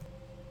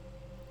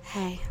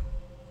Hey,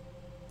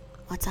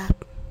 what's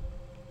up?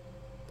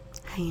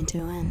 How you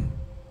doing?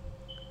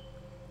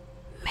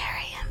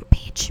 Merry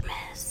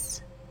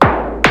Impeachmas.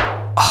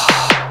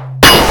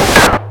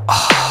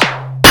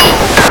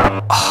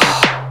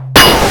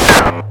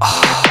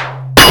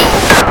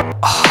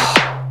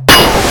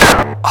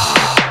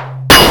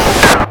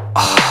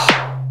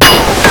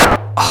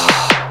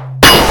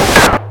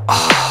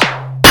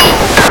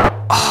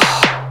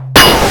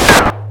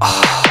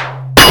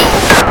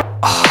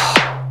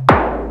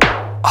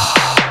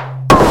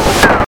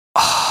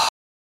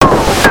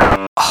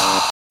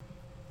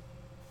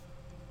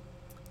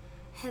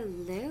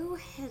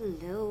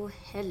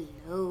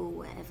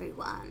 Hello,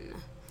 everyone.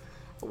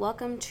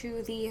 Welcome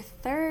to the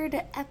third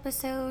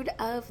episode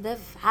of the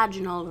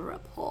Vaginal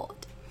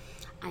Report.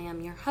 I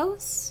am your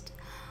host,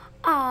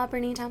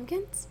 Brittany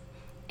Tompkins,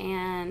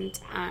 and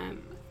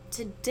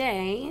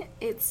today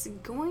it's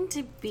going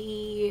to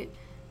be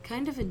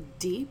kind of a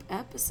deep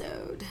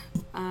episode.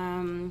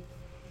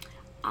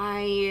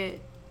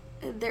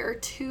 There are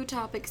two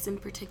topics in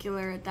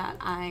particular that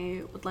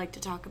I would like to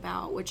talk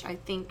about, which I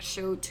think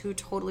show two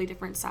totally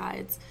different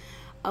sides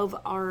of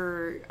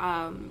our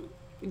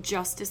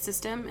justice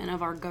system and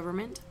of our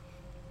government.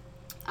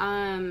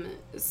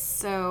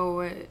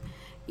 Before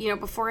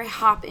I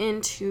hop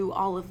into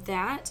all of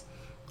that,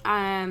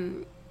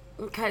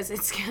 because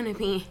it's gonna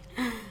be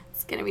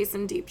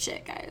some deep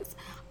shit, guys.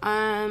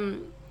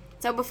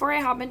 So before I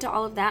hop into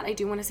all of that, I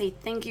do want to say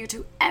thank you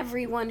to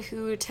everyone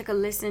who took a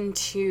listen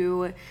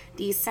to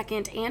the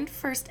second and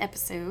first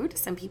episode.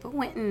 Some people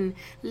went and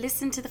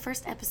listened to the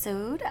first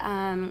episode.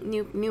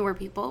 Newer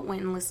people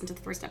went and listened to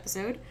the first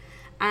episode.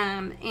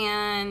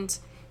 And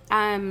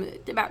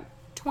about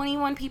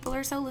 21 people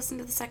or so listened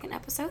to the second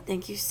episode.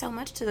 Thank you so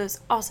much to those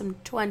awesome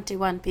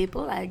 21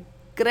 people. I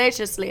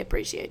graciously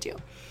appreciate you.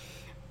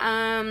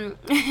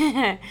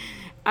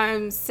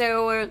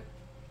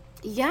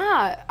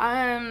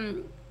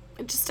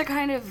 Just to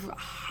kind of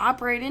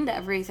hop right into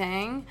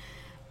everything,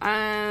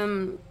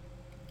 it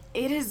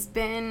has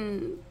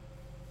been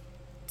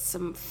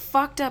some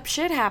fucked up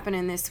shit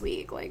happening this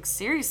week. Like,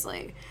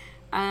 seriously.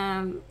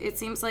 It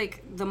seems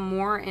like the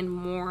more and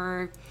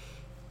more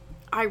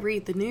I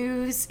read the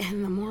news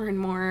and the more and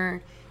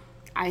more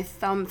I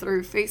thumb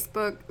through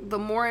Facebook, the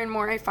more and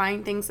more I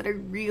find things that I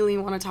really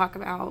want to talk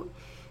about.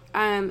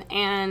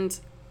 And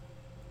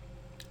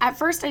at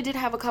first, I did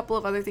have a couple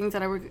of other things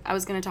that I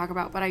was going to talk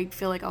about, but I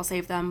feel like I'll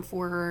save them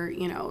for,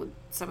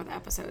 some of the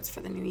episodes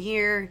for the new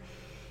year.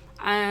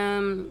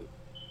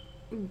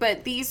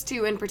 But these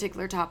two in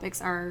particular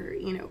topics are,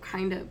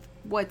 kind of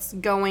what's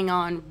going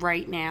on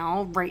right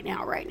now,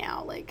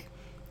 like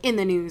in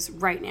the news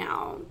right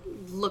now.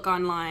 Look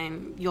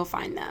online, you'll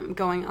find them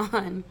going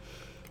on.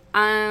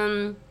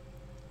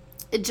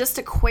 Just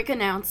a quick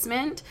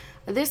announcement.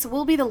 This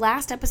will be the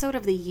last episode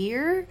of the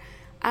year.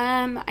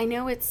 I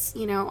know it's,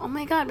 oh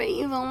my God, but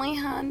you've only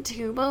had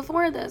two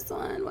before this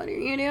one. What are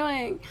you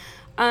doing?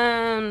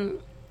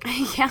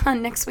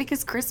 Next week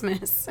is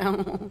Christmas,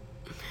 so.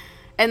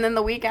 And then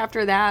the week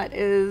after that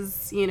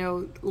is,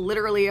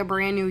 literally a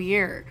brand new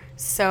year.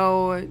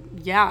 So,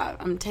 yeah,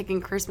 I'm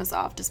taking Christmas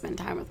off to spend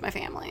time with my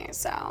family,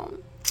 so.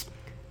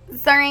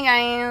 Sorry,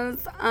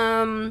 guys.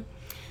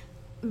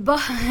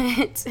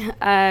 But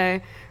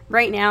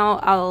right now,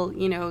 I'll,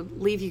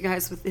 leave you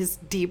guys with this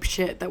deep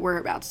shit that we're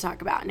about to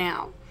talk about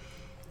now.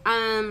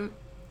 I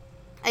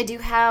do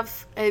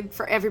have,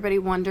 for everybody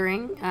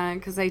wondering,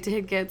 because I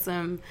did get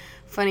some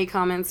funny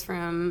comments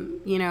from,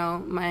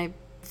 my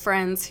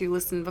friends who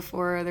listened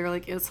before. They were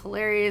like, it was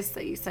hilarious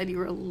that you said you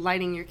were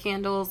lighting your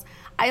candles.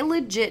 I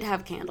legit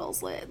have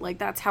candles lit. Like,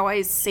 that's how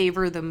I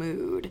savor the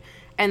mood.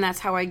 And that's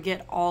how I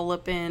get all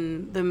up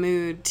in the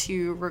mood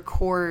to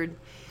record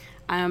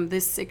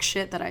this sick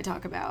shit that I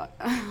talk about.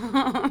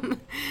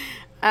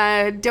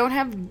 Don't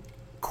have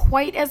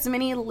quite as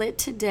many lit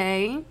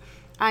today.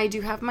 I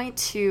do have my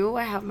two.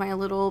 I have my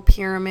little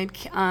pyramid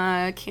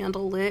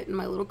candle lit and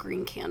my little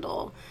green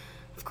candle.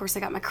 Of course, I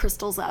got my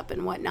crystals up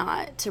and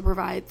whatnot to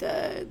provide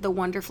the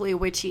wonderfully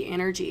witchy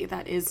energy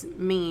that is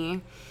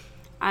me.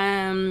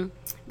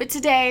 But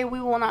today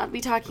we will not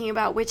be talking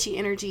about witchy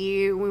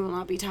energy. We will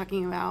not be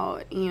talking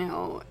about,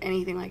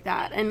 anything like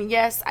that. And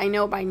yes, I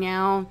know by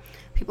now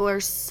people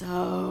are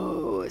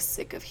so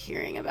sick of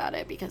hearing about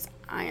it, because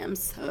I am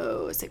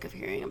so sick of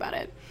hearing about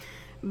it.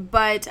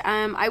 But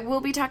I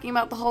will be talking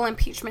about the whole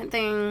impeachment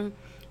thing.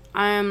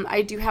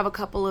 I do have a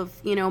couple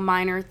of,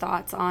 minor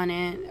thoughts on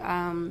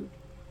it.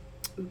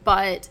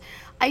 But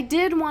I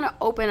did want to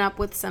open up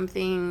with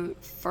something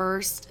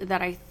first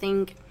that I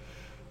think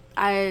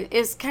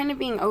is kind of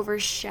being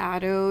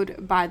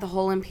overshadowed by the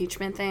whole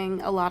impeachment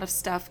thing. A lot of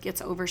stuff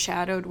gets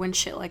overshadowed when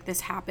shit like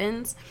this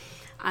happens.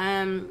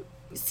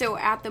 So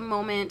at the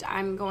moment,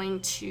 I'm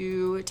going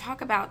to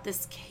talk about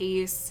this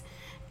case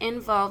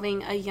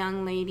involving a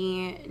young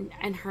lady,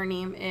 and her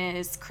name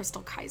is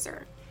Chrystul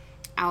Kizer,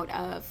 out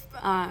of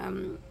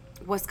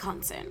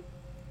Wisconsin.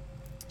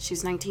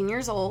 She's 19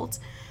 years old,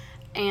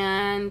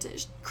 and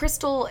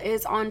Chrystul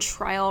is on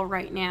trial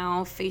right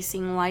now,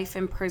 facing life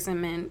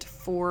imprisonment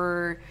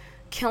for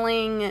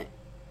killing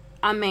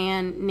a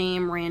man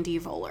named Randy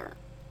Voller.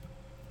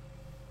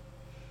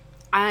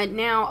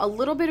 Now, a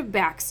little bit of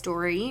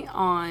backstory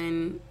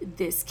on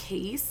this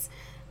case.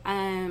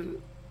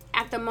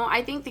 At the moment,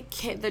 I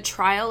think the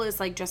trial is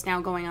like just now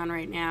going on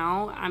right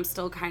now. I'm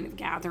still kind of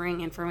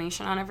gathering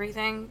information on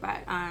everything, but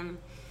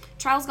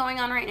trial's going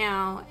on right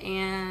now,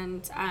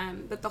 and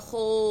but the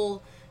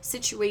whole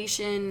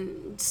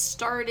situation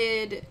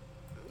started.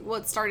 Well,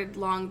 it started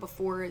long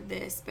before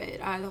this, but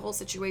the whole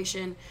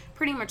situation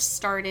pretty much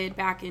started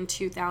back in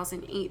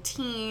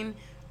 2018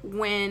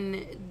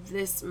 when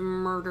this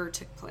murder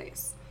took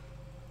place.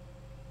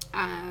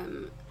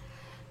 I'm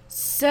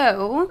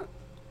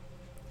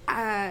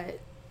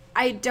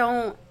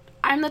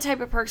the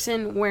type of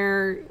person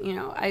where,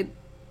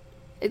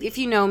 if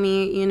you know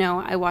me,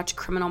 I watch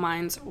Criminal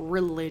Minds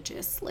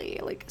religiously,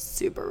 like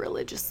super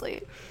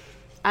religiously.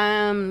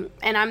 And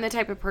I'm the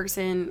type of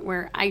person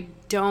where I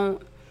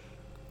don't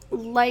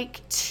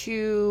like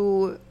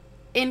to,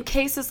 in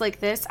cases like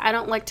this, I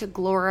don't like to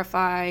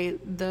glorify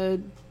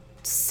the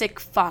sick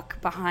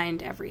fuck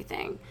behind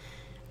everything.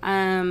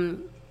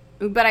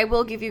 But I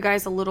will give you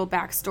guys a little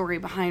backstory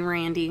behind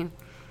Randy.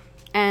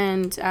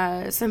 And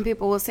some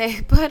people will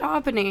say, but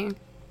Albany,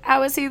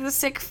 how is he the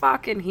sick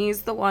fuck and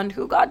he's the one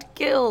who got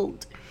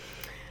killed?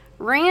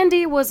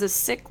 Randy was a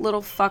sick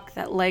little fuck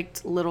that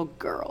liked little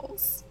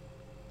girls.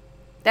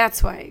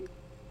 That's why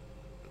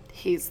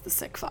he's the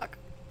sick fuck,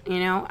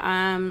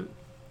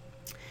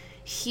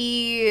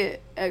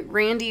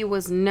 Randy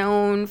was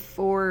known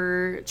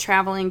for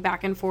traveling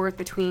back and forth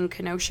between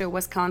Kenosha,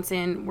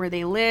 Wisconsin, where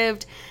they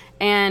lived,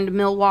 and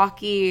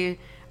Milwaukee,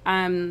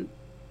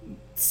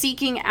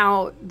 seeking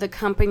out the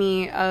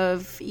company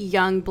of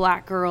young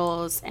black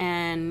girls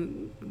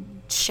and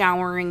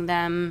showering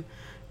them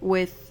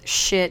with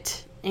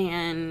shit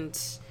and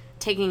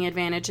taking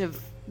advantage of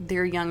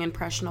their young,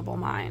 impressionable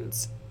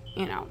minds,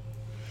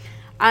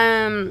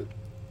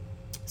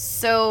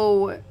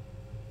 So,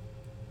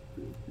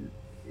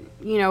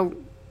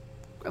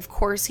 of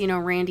course,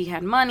 Randy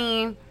had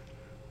money.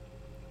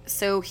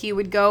 So he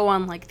would go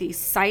on like these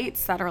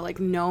sites that are like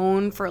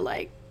known for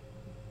like,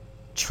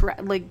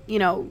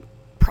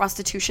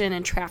 prostitution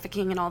and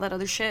trafficking and all that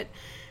other shit.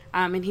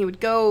 And he would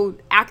go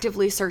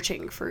actively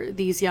searching for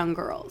these young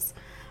girls.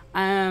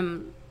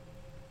 And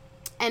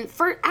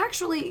for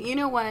actually, you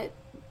know what?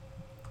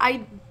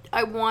 I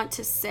want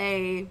to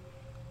say,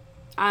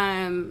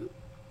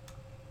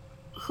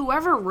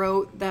 whoever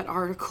wrote that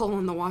article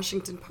in the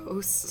Washington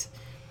Post,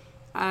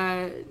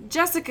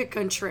 Jessica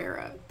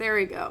Contreras, there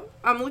we go.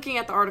 I'm looking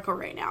at the article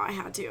right now. I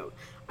had to,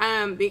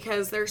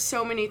 because there's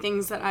so many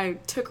things that I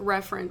took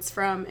reference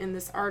from in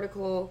this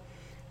article.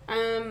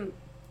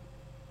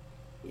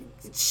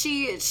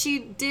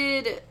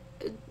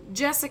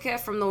 Jessica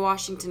from the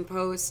Washington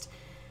Post,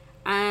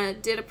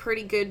 did a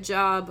pretty good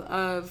job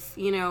of,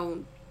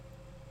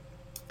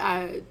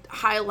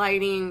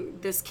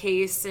 highlighting this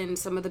case and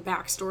some of the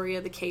backstory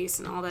of the case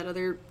and all that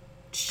other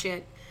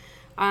shit.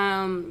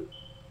 I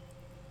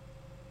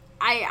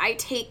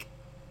take,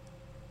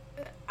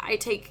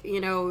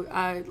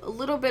 a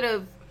little bit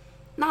of,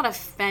 not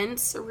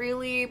offense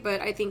really,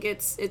 but I think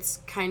it's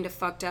kind of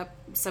fucked up,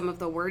 some of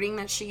the wording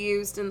that she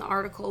used in the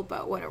article,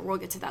 but whatever, we'll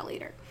get to that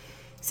later.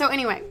 So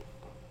anyway,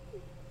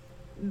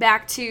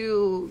 back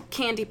to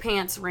Candy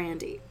Pants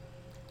Randy.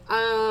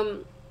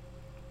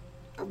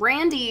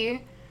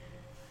 Randy,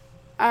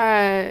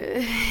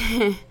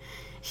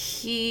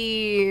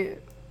 he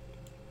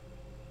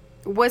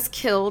was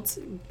killed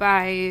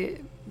by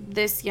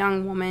this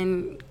young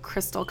woman,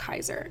 Crystal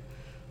Kaiser.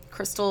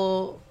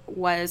 Crystal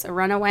was a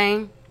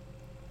runaway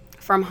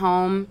from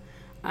home.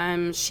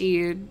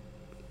 She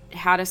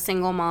had a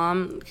single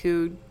mom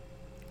who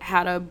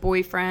had a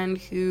boyfriend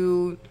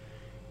who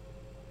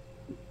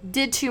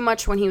did too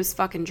much when he was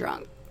fucking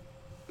drunk.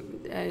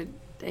 I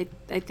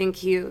think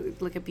he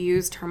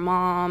abused her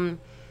mom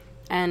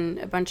and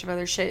a bunch of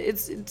other shit.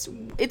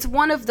 It's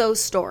one of those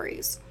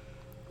stories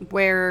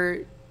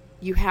where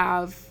you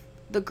have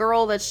the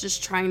girl that's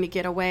just trying to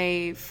get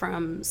away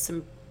from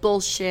some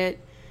bullshit,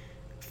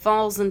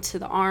 falls into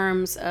the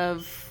arms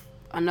of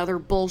another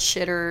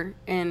bullshitter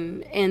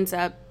and ends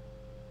up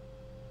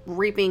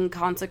reaping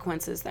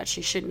consequences that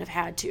she shouldn't have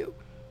had to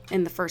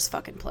in the first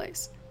fucking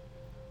place.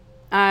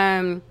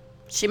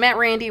 She met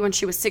Randy when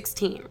she was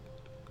 16.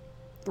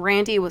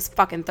 Randy was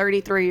fucking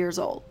 33 years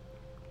old.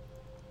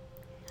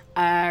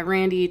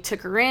 Randy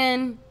took her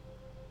in,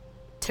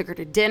 took her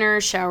to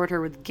dinner, showered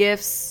her with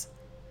gifts,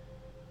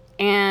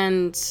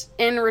 and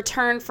in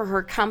return for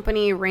her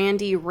company,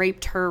 Randy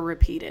raped her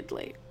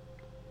repeatedly.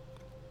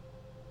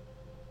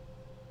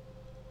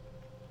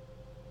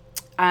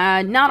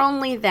 Not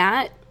only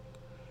that,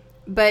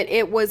 but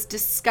it was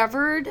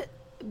discovered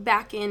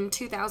back in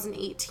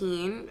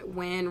 2018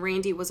 when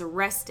Randy was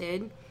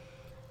arrested,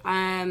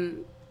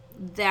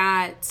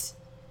 that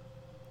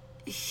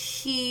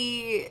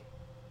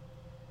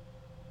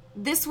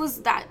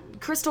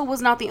Crystal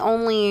was not the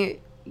only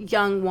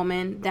young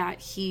woman that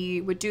he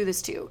would do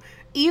this to.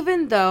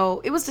 even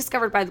though it was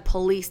discovered by the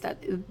police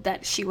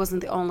that she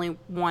wasn't the only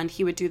one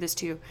he would do this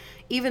to,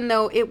 even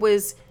though it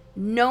was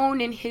known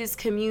in his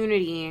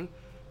community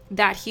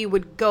that he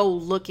would go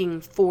looking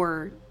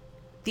for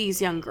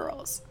these young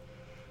girls.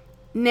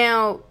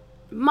 Now,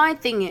 my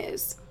thing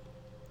is,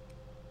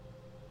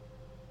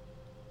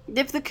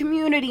 if the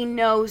community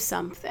knows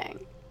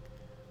something,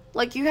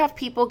 like, you have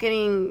people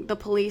getting the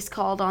police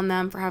called on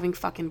them for having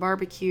fucking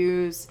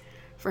barbecues,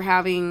 for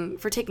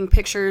taking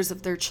pictures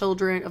of their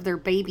children, of their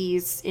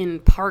babies in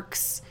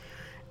parks,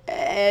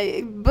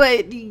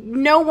 but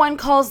no one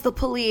calls the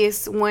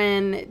police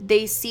when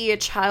they see a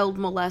child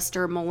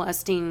molester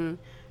molesting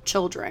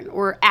children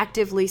or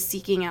actively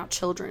seeking out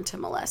children to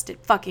molest. It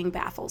fucking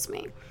baffles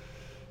me.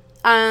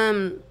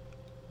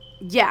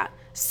 Yeah,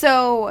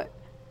 so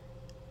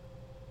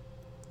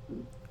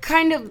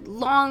kind of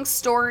long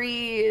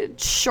story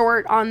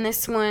short on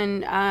this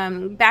one,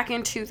 back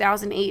in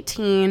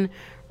 2018,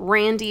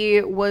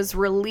 Randy was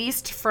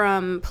released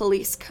from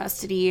police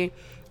custody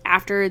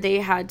after they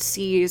had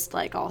seized,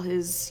 like, all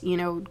his,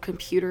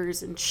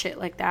 computers and shit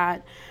like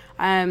that.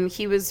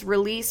 He was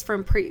released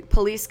from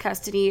police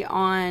custody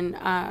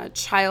on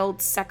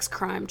child sex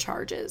crime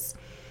charges.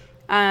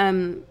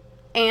 And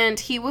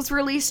he was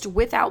released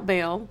without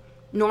bail.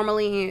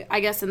 Normally, I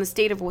guess in the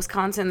state of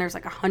Wisconsin, there's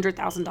like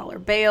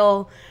 $100,000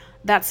 bail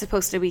that's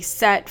supposed to be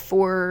set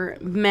for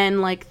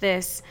men like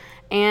this.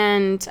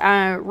 And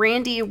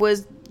Randy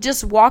was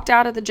just walked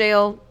out of the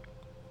jail.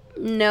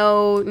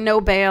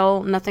 No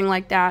bail, nothing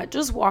like that.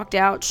 Just walked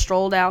out,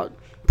 strolled out,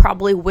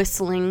 probably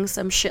whistling,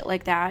 some shit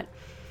like that.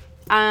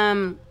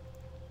 And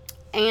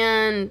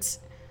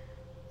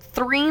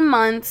 3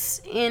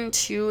 months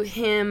into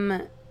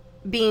him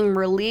being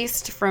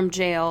released from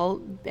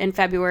jail in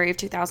February of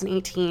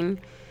 2018,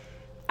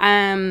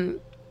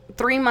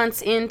 3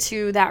 months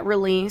into that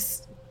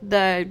release,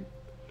 the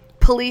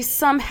police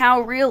somehow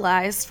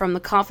realized from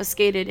the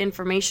confiscated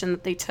information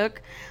that they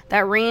took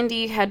that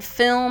Randy had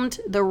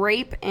filmed the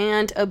rape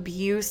and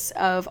abuse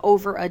of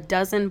over a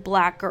dozen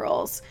black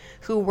girls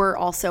who were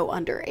also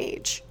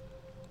underage.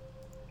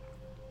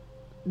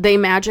 They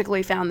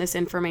magically found this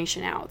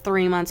information out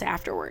 3 months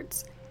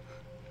afterwards.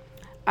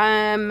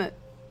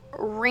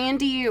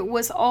 Randy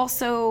was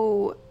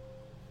also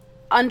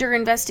under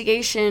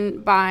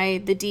investigation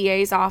by the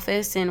DA's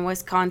office in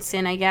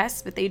Wisconsin, I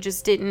guess, but they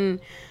just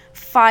didn't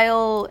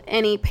file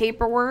any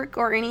paperwork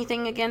or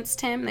anything against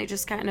him. They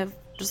just kind of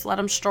just let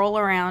him stroll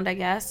around, I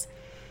guess.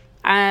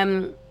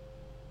 And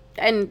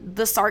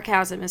the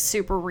sarcasm is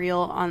super real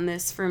on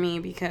this for me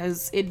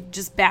because it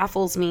just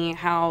baffles me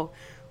how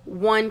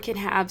one can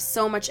have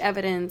so much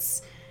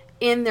evidence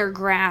in their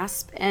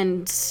grasp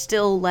and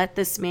still let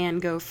this man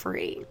go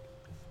free.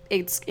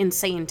 It's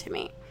insane to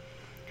me.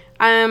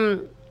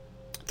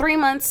 3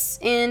 months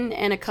in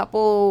and a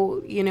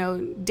couple,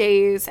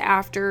 days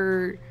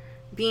after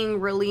being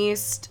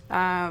released,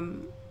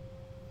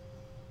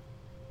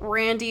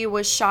 Randy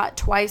was shot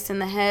twice in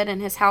the head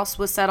and his house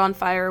was set on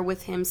fire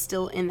with him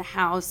still in the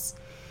house,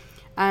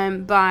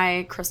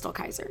 by Crystal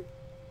Kiser,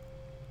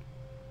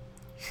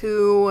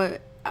 who,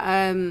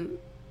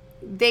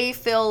 they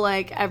feel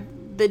like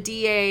the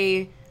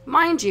DA,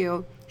 mind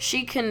you,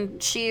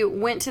 she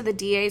went to the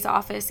DA's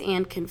office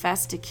and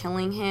confessed to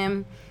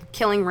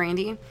killing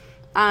Randy,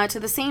 to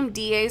the same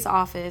DA's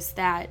office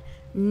that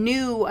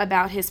knew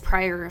about his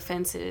prior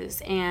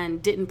offenses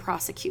and didn't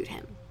prosecute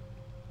him.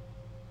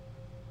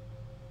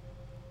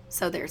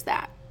 So there's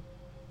that,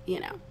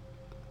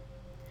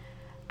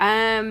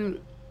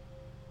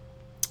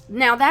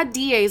 Now that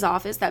DA's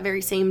office, that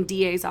very same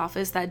DA's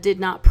office that did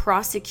not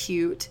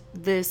prosecute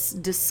this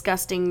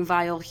disgusting,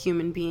 vile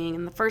human being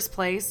in the first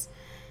place,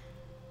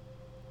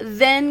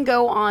 then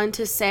go on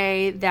to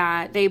say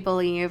that they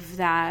believe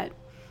that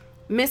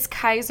Miss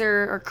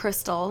Kiser or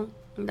Crystal,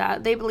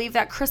 that they believe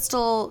that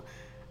Crystal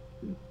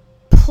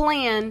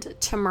planned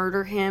to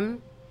murder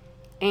him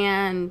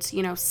and,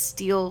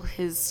 steal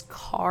his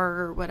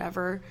car or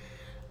whatever,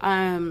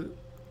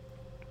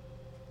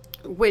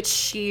 which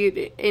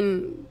she,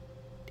 in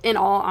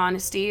all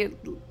honesty,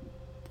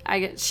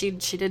 she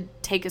did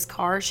take his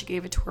car. She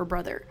gave it to her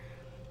brother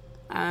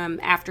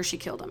after she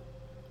killed him.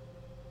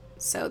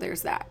 So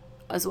there's that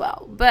as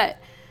well. But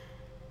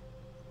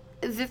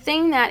the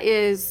thing that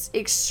is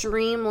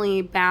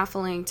extremely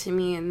baffling to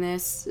me in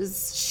this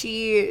is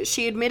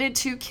she admitted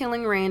to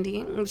killing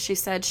Randy. She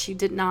said she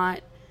did not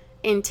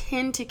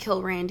intend to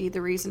kill Randy.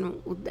 The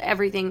reason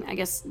everything, I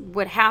guess,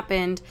 what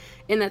happened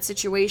in that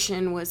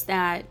situation was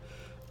that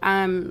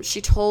she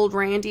told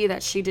Randy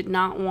that she did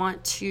not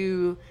want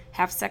to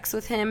have sex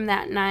with him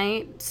that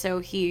night, so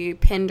he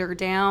pinned her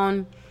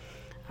down.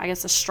 I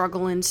guess a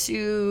struggle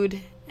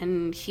ensued,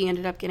 and he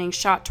ended up getting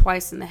shot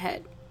twice in the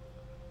head.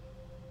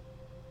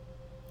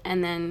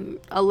 And then,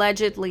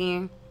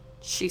 allegedly,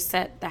 she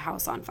set the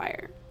house on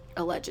fire.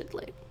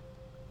 Allegedly.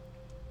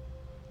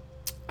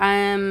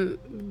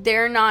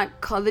 They're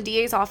not, the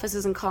DA's office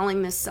isn't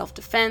calling this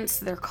self-defense.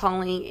 They're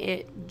calling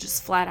it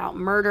just flat-out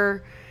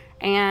murder.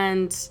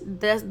 And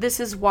this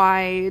is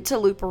why, to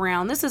loop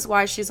around, this is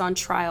why she's on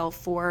trial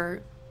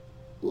for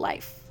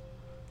life.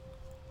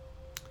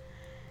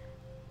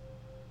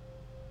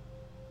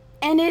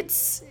 And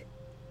this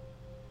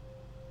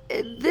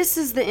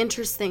is the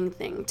interesting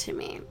thing to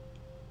me.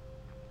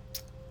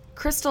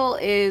 Crystal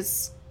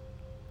is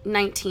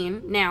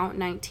 19, now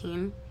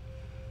 19.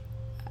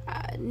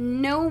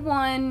 No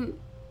one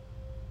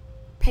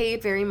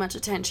paid very much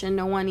attention.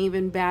 No one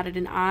even batted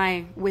an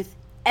eye with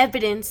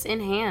evidence in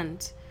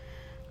hand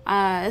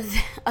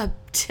up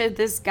to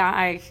this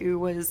guy who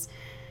was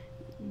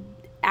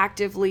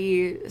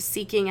actively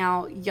seeking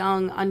out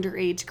young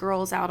underage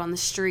girls out on the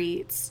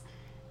streets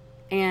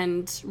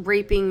and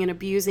raping and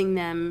abusing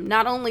them.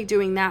 Not only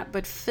doing that,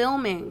 but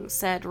filming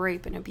said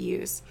rape and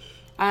abuse.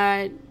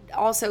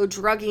 Also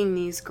drugging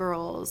these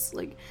girls.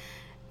 Like,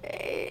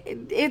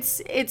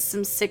 it's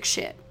some sick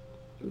shit.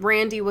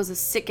 Randy was a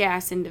sick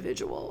ass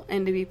individual,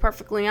 and to be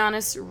perfectly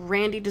honest,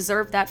 Randy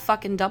deserved that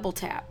fucking double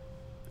tap.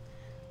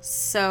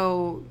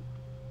 So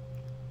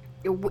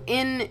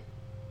there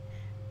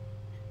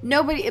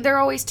are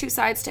always two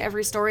sides to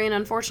every story, and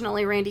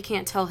unfortunately Randy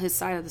can't tell his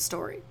side of the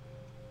story.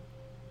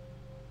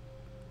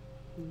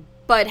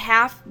 But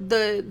half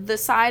the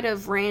side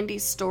of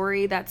Randy's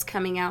story that's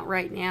coming out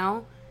right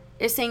now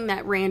is saying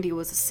that Randy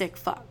was a sick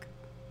fuck.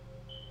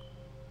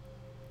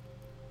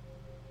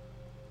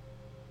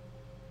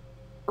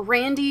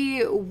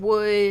 Randy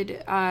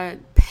would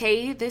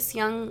pay this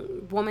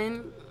young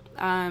woman,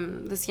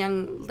 this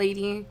young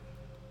lady,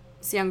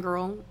 this young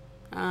girl.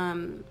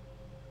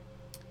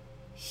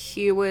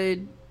 He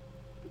would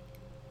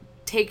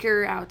take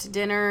her out to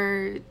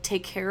dinner,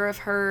 take care of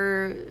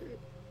her.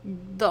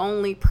 The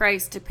only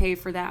price to pay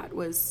for that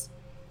was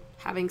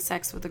having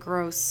sex with a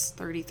gross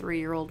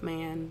 33-year-old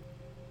man,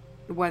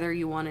 whether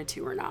you wanted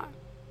to or not.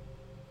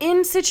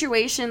 In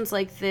situations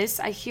like this,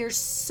 I hear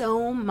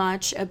so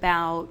much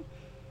about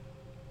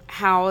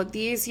how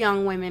these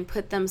young women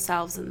put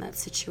themselves in that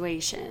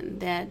situation,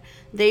 that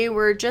they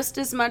were just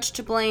as much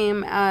to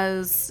blame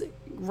as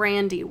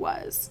Randy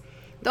was.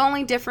 The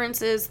only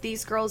difference is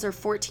these girls are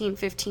 14,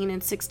 15,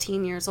 and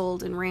 16 years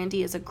old, and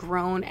Randy is a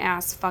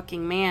grown-ass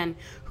fucking man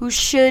who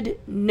should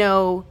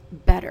know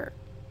better.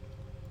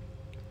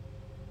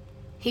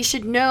 He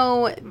should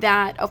know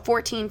that a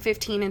 14,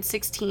 15, and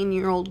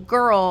 16-year-old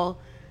girl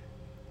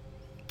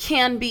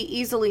can be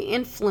easily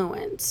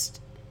influenced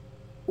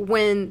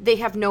when they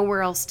have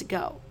nowhere else to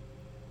go.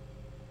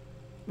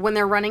 When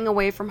they're running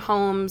away from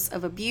homes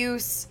of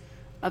abuse,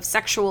 of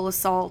sexual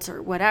assault,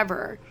 or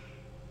whatever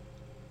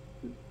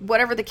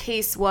the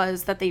case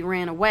was that they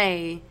ran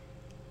away,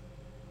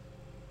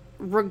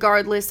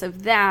 regardless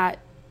of that,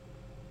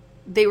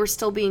 they were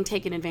still being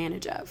taken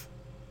advantage of.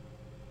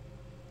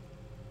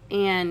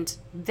 And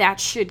that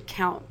should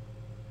count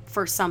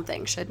for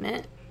something, shouldn't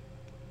it?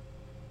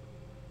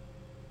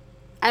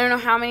 I don't know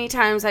how many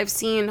times I've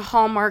seen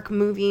Hallmark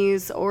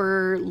movies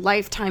or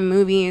Lifetime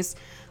movies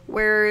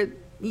where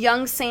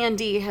young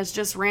Sandy has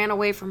just ran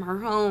away from her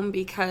home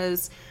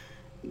because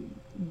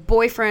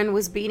boyfriend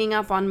was beating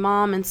up on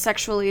mom and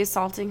sexually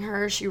assaulting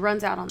her. She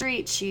runs out on the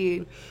street.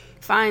 She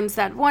finds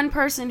that one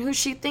person who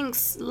she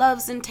thinks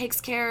loves and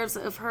takes care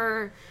of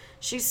her.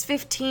 She's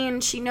 15.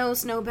 She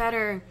knows no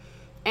better.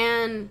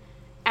 And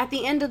at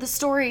the end of the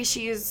story,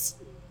 she is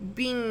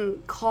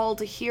being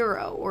called a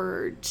hero,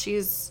 or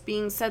she's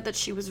being said that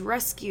she was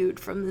rescued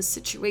from this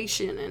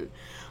situation and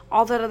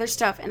all that other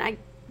stuff. And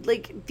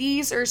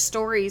these are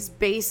stories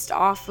based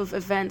off of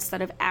events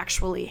that have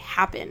actually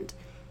happened.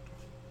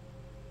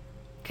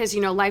 Because,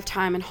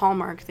 Lifetime and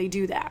Hallmark, they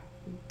do that.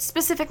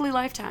 Specifically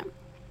Lifetime.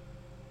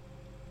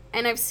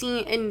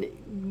 And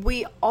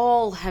we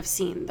all have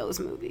seen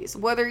those movies.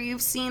 Whether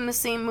you've seen the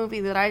same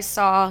movie that I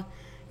saw,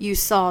 you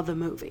saw the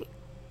movie.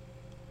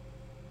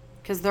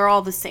 Because they're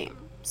all the same.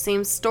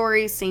 Same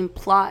story, same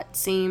plot,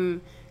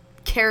 same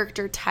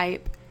character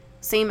type,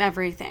 same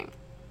everything.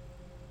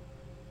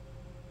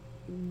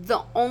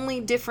 The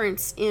only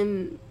difference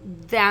in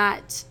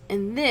that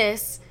and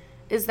this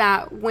is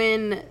that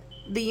when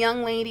the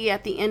young lady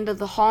at the end of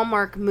the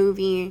Hallmark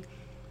movie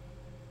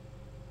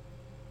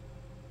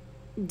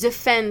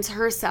defends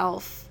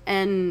herself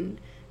and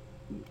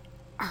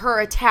her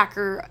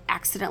attacker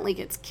accidentally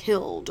gets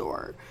killed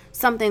or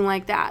something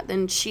like that,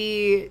 then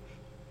she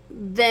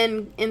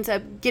then ends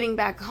up getting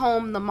back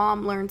home. The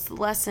mom learns the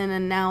lesson,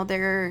 and now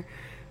they're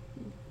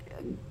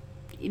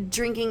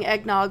drinking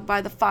eggnog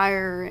by the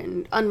fire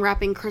and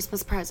unwrapping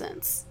Christmas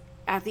presents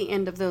at the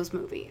end of those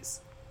movies.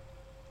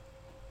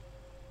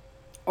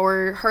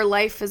 Or her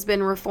life has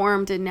been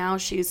reformed, and now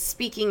she's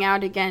speaking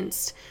out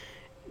against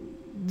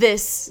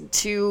this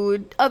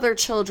to other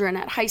children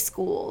at high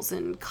schools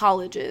and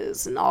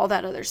colleges and all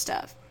that other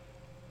stuff.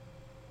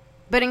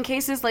 But in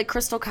cases like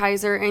Crystal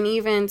Kiser and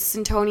even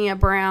Centonia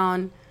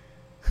Brown,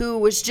 who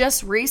was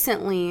just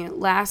recently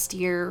last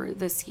year,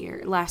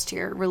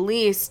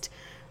 released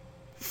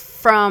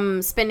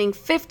from spending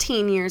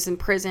 15 years in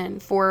prison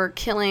for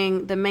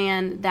killing the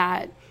man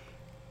that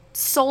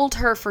sold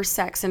her for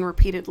sex and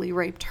repeatedly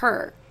raped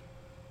her.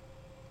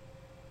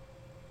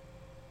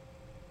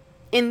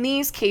 In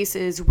these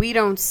cases, we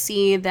don't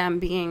see them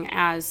being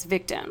as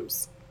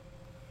victims.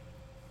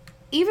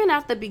 even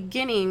at the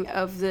beginning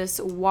of this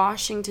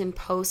Washington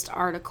Post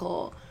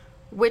article,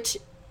 which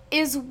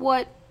is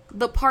what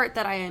the part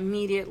that I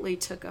immediately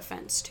took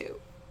offense to.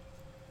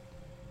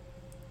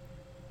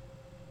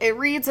 It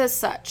reads as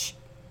such: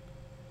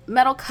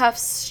 metal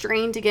cuffs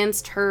strained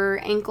against her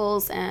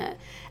ankles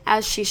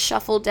as she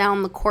shuffled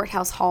down the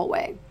courthouse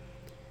hallway.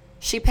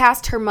 She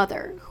passed her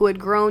mother, who had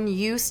grown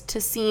used to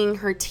seeing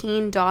her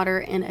teen daughter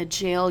in a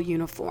jail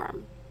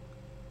uniform.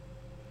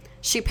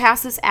 She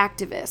passes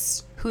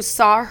activists who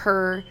saw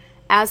her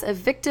as a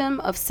victim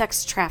of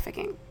sex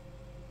trafficking.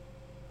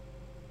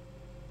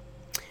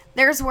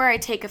 There's where I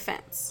take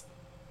offense.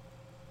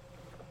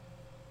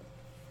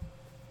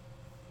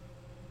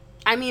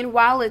 I mean,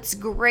 while it's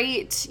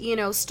great,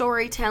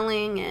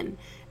 storytelling, and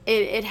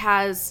it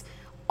has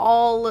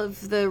all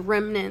of the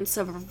remnants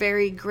of a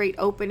very great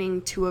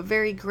opening to a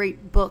very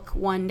great book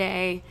one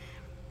day,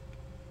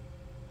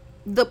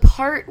 the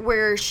part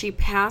where she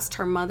passed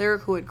her mother,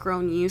 who had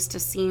grown used to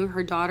seeing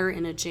her daughter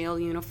in a jail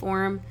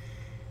uniform,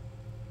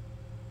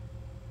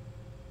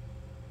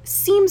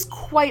 seems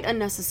quite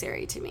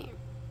unnecessary to me.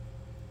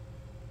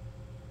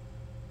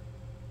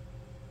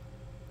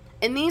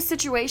 In these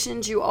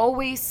situations, you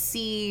always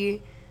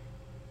see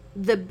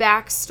the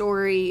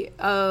backstory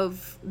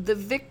of the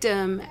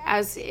victim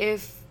as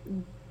if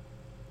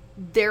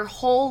their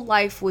whole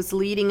life was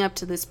leading up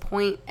to this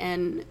point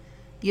and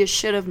you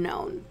should have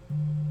known.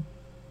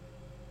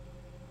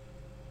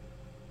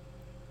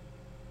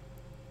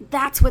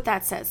 That's what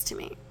that says to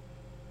me.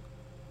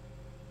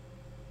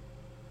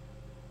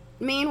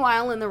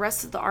 Meanwhile, in the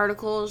rest of the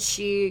article,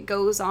 she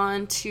goes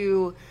on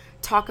to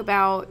talk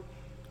about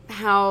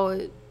how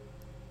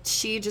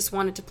she just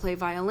wanted to play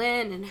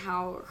violin and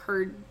how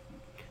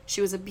she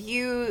was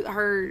abused.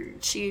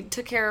 She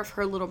took care of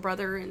her little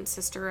brother and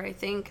sister, I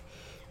think,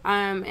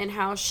 and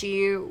how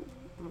she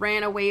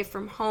ran away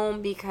from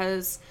home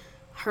because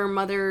her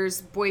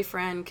mother's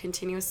boyfriend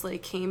continuously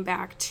came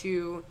back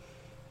to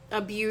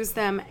abuse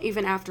them,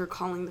 even after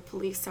calling the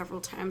police several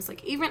times.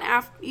 Like, even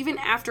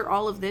after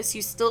all of this,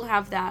 you still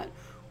have that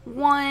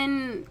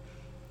one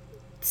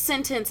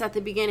sentence at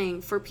the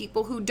beginning for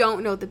people who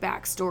don't know the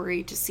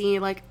backstory to see,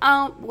 like,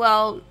 oh,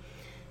 well,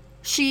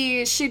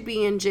 she should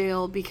be in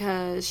jail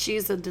because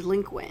she's a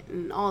delinquent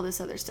and all this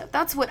other stuff.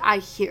 That's what I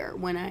hear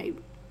when I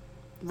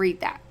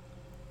read that.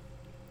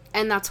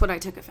 And that's what I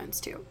took offense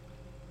to.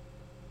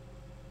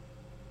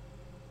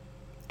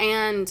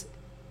 And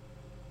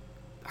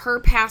her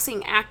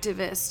passing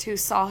activist who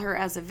saw her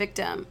as a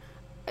victim,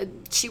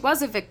 she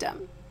was a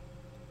victim.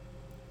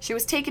 She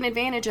was taken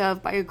advantage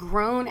of by a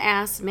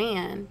grown-ass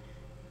man.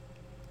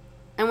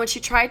 And when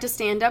she tried to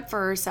stand up for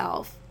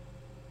herself,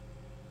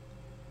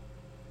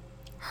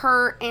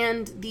 her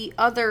and the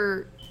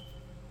other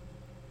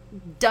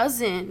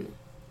dozen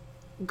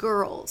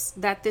girls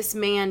that this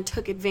man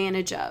took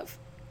advantage of,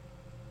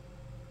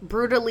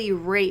 brutally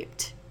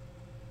raped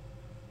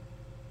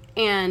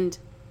and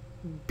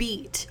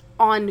beat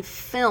on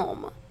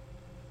film.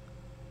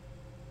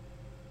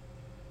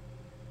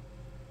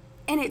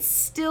 And it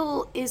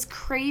still is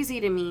crazy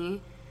to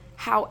me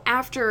how,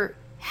 after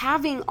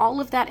having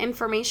all of that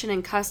information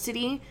in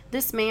custody,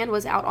 this man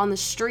was out on the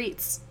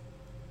streets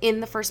in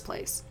the first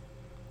place.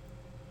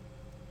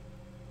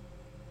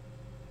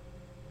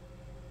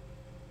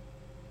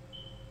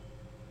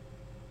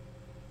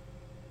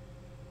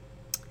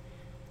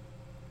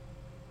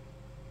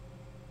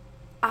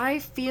 I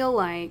feel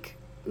like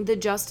the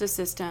justice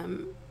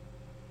system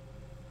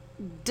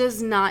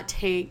does not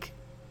take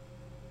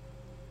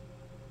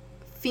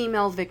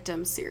female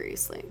victims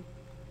seriously.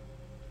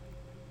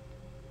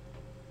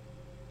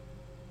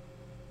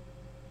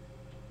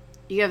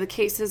 You have the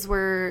cases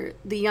where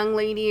the young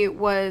lady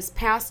was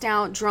passed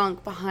out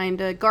drunk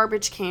behind a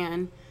garbage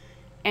can,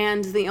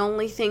 and the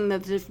only thing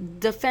that the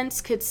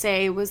defense could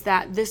say was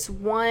that this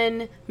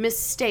one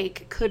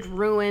mistake could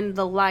ruin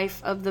the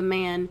life of the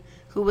man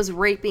who was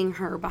raping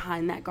her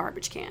behind that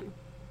garbage can.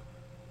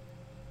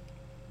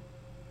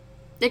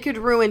 It could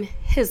ruin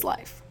his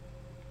life.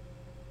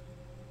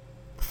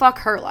 Fuck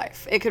her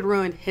life. It could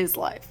ruin his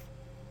life.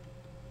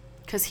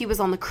 Because he was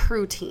on the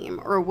crew team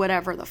or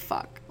whatever the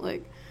fuck.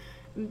 Like,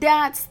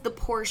 that's the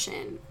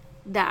portion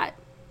that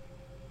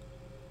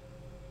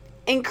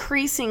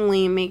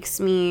increasingly makes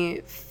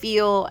me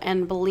feel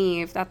and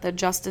believe that the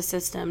justice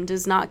system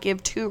does not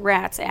give two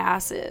rats'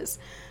 asses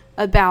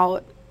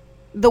about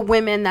the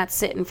women that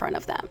sit in front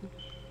of them.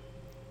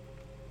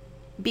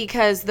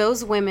 Because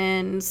those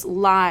women's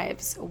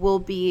lives will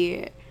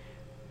be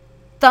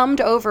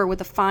thumbed over with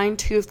a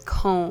fine-toothed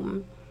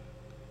comb,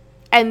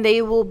 and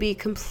they will be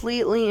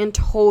completely and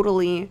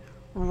totally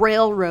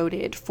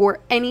railroaded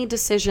for any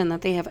decision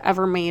that they have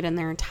ever made in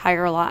their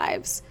entire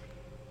lives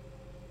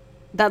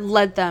that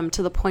led them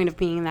to the point of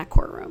being in that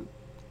courtroom.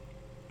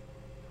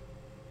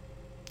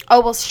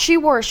 Oh, well, she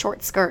wore a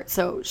short skirt,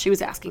 so she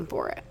was asking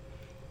for it.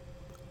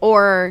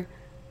 Or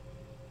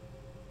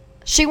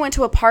she went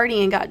to a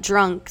party and got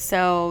drunk,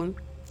 so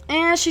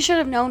she should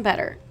have known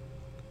better.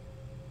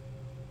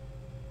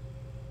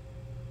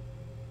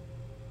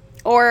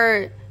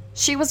 Or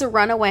She was a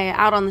runaway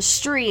out on the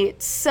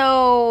street.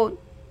 So,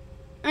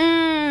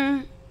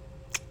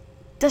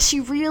 does she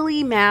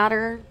really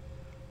matter?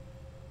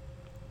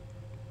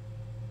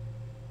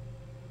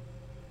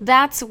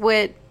 That's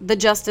what the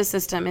justice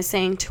system is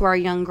saying to our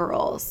young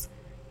girls.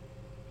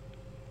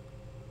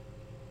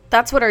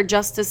 That's what our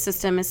justice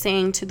system is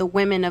saying to the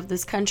women of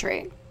this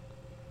country.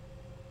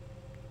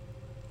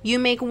 You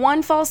make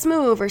one false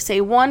move or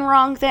say one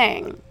wrong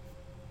thing,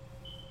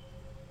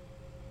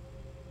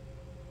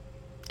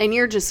 and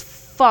you're just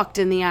fucked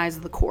in the eyes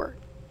of the court.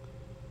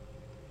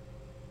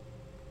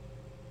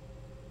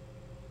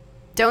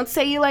 Don't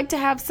say you like to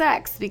have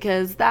sex,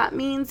 because that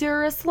means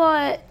you're a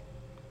slut.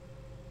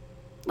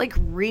 Like,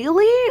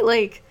 really?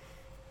 Like,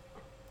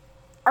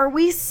 are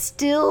we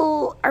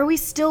still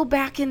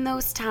back in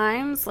those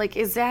times? Like,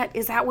 is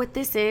that what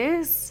this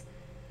is?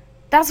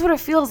 That's what it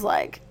feels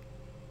like.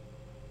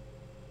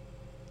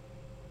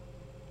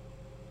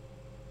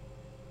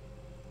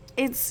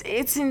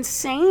 It's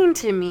insane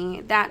to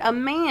me that a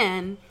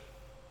man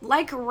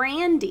like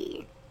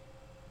Randy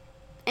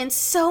and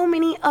so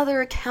many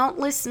other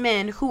countless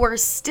men who are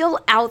still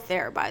out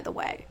there, by the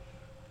way,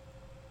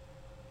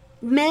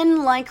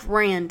 men like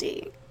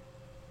Randy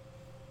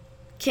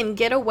can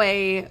get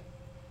away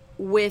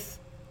with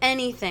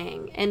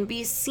anything and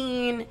be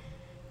seen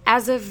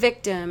as a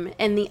victim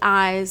in the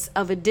eyes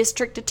of a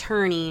district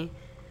attorney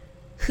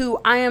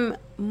who I am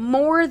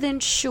more than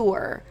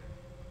sure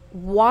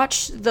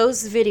watched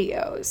those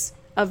videos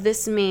of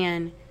this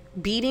man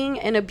beating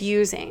and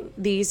abusing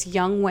these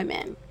young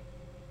women,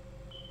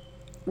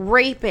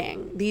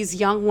 raping these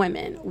young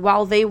women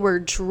while they were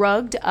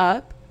drugged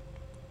up,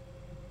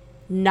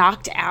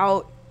 knocked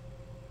out,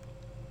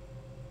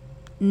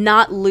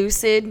 not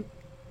lucid.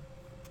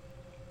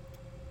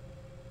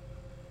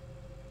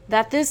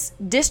 That this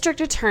district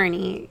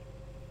attorney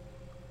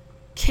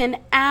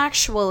can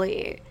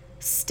actually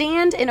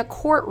stand in a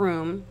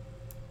courtroom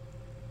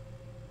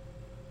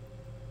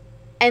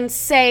and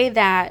say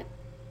that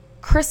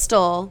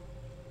Crystal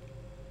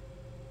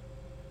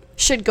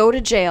should go to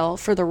jail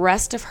for the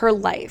rest of her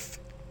life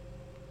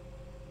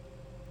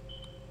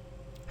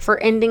for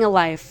ending a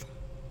life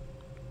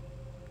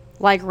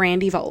like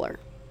Randy Voller.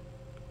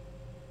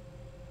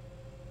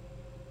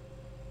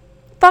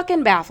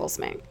 Fucking baffles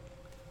me.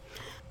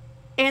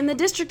 And the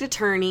district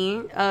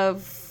attorney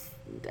of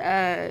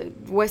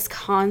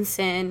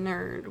Wisconsin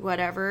or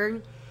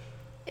whatever,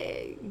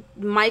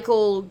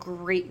 Michael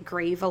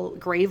Gravely,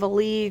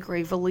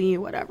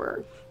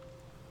 whatever,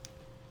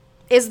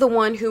 is the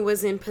one who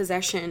was in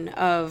possession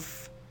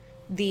of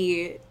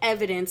the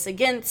evidence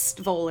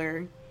against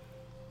Voller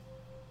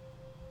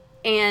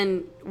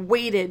and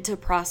waited to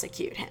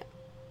prosecute him.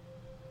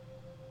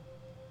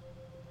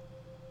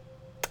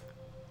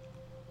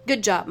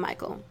 Good job,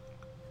 Michael.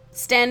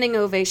 Standing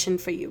ovation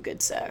for you,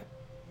 good sir.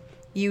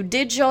 You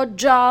did your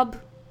job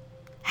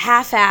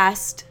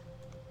half-assed,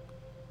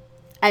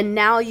 and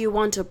now you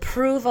want to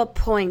prove a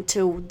point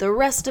to the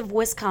rest of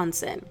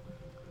Wisconsin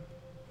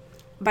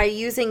by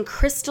using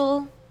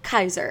Crystal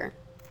Kizer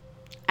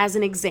as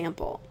an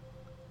example.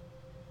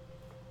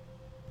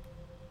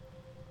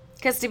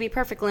 Because to be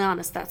perfectly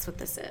honest, that's what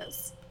this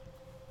is.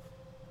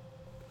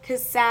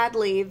 Because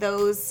sadly,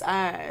 those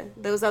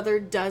other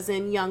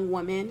dozen young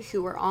women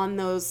who were on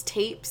those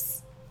tapes,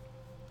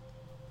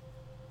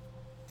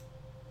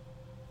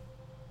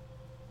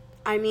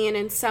 I mean,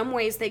 in some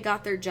ways they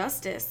got their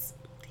justice.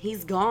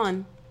 He's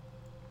gone.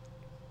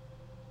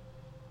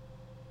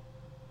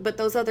 But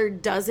those other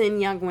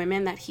dozen young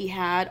women that he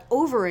had,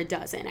 over a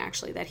dozen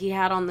actually, that he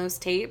had on those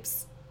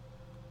tapes,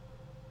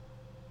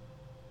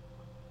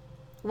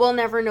 we'll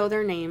never know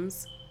their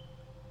names.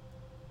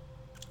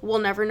 We'll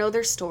never know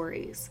their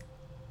stories.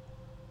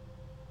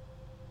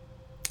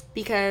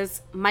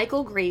 Because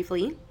Michael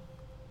Gravely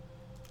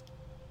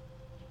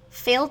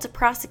failed to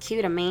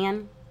prosecute a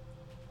man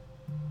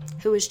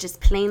who was just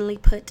plainly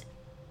put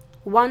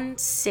one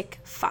sick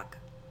fuck.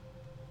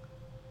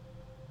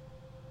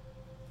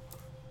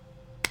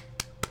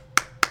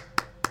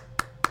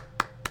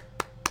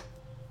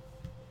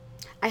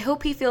 I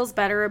hope he feels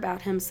better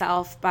about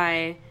himself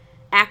by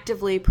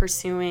actively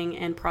pursuing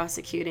and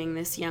prosecuting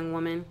this young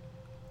woman.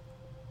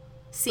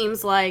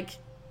 Seems like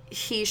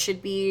he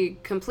should be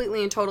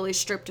completely and totally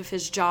stripped of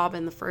his job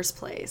in the first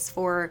place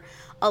for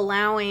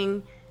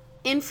allowing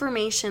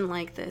information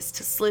like this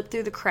to slip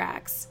through the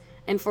cracks,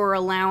 and for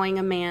allowing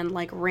a man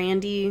like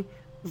Randy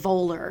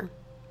Voller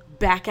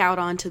back out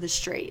onto the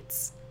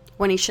streets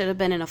when he should have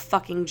been in a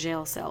fucking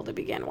jail cell to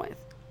begin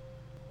with.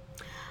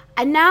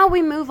 And now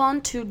we move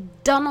on to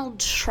Donald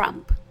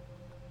Trump,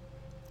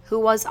 who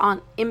was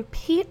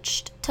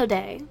impeached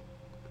today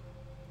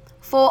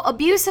for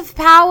abuse of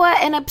power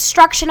and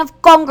obstruction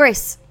of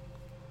Congress.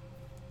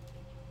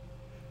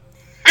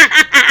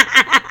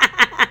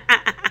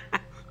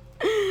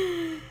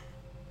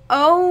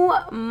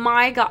 Oh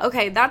my God.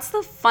 Okay, that's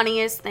the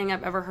funniest thing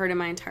I've ever heard in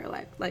my entire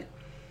life. Like,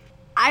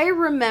 I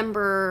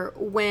remember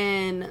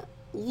when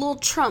Lil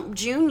Trump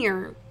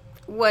Jr.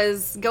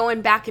 was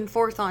going back and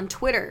forth on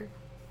Twitter,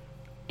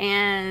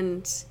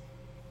 and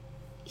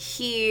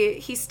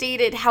he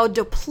stated how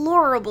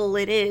deplorable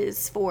it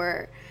is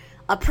for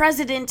a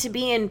president to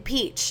be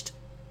impeached,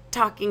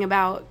 talking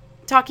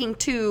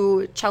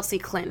to Chelsea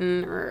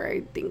Clinton, or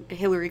I think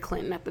Hillary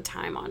Clinton at the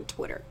time, on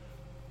Twitter.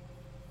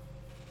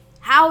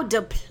 How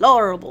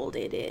deplorable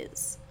it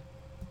is.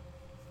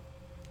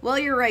 Well,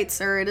 you're right,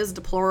 sir. It is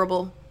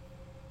deplorable.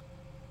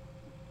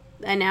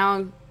 And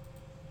now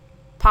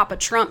Papa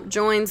Trump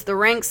joins the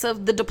ranks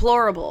of the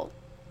deplorable.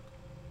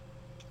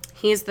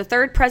 He is the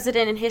third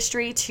president in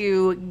history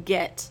to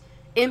get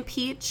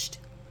impeached.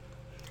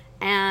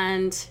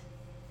 And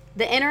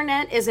the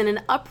internet is in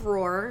an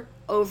uproar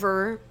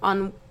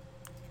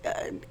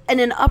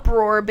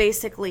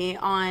basically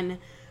on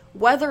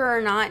whether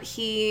or not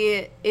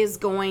he is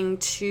going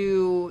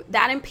to,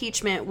 that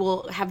impeachment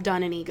will have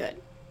done any good.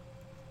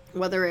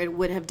 Whether it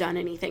would have done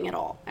anything at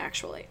all,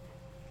 actually.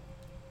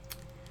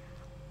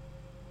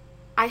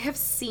 I have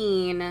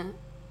seen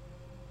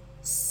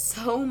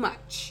so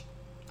much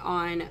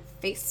on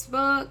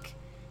Facebook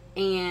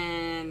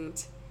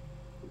and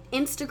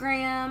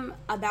Instagram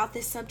about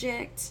this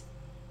subject.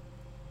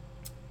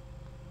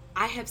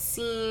 I have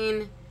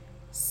seen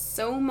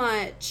so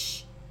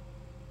much.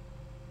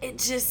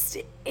 This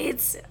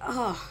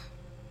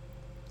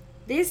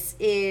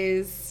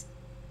is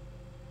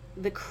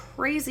the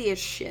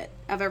craziest shit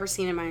I've ever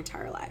seen in my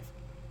entire life.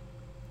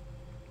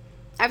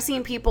 I've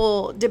seen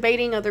people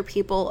debating other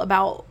people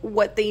about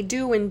what they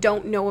do and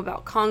don't know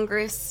about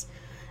Congress,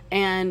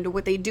 and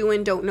what they do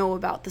and don't know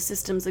about the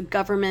systems of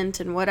government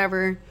and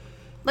whatever.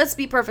 Let's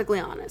be perfectly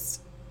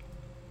honest.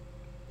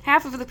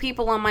 Half of the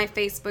people on my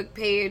Facebook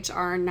page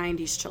are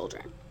 90s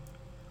children.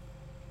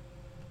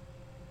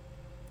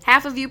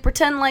 Half of you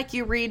pretend like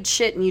you read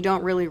shit and you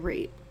don't really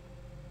read.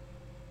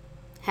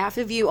 Half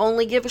of you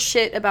only give a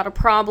shit about a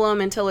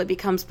problem until it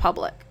becomes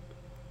public.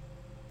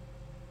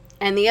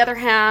 And the other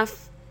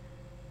half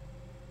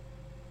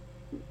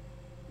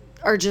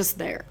are just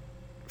there.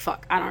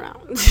 Fuck, I don't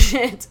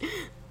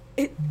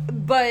know.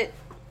 But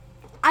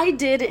I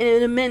did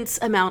an immense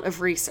amount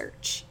of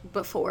research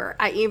before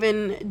I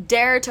even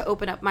dared to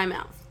open up my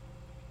mouth.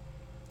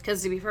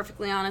 Because to be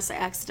perfectly honest, I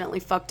accidentally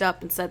fucked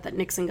up and said that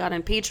Nixon got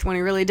impeached when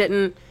he really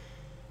didn't.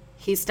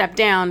 He stepped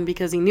down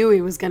because he knew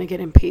he was going to get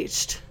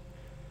impeached.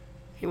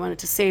 He wanted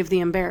to save the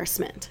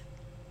embarrassment.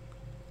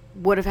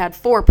 Would have had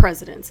 4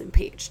 presidents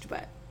impeached,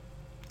 but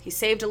he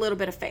saved a little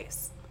bit of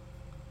face.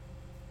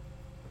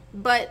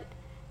 But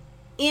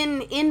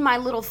in my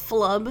little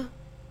flub,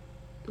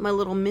 my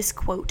little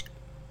misquote,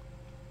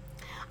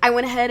 I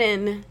went ahead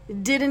and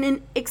did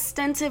an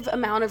extensive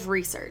amount of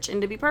research.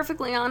 And to be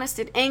perfectly honest,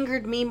 it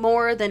angered me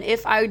more than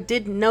if I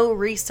did no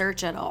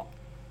research at all.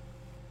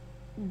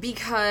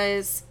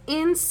 Because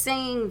in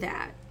saying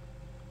that,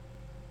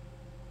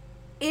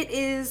 it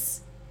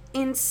is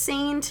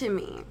insane to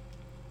me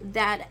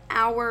that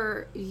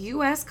our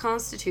U.S.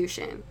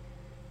 Constitution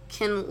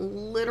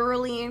can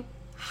literally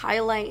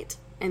highlight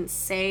and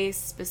say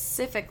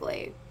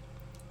specifically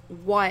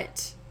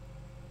what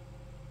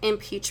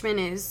impeachment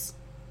is,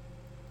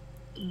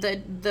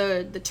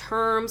 the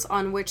terms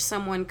on which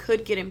someone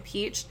could get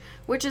impeached,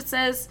 which it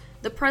says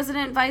the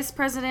president, vice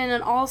president,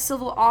 and all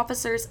civil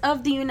officers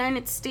of the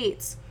United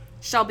States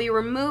shall be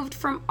removed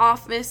from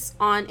office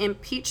on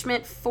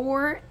impeachment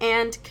for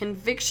and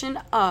conviction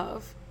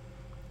of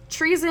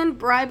treason,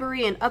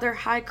 bribery, and other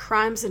high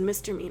crimes and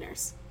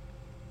misdemeanors.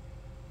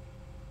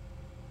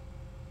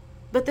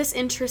 But this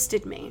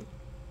interested me.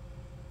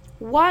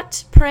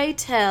 What, pray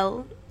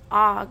tell,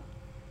 are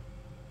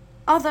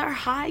other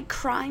high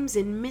crimes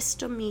and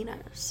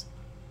misdemeanors?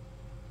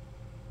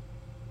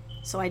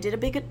 So I did a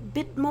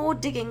bit more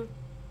digging.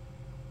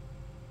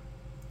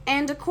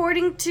 And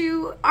according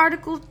to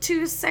Article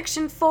 2,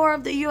 Section 4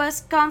 of the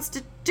U.S.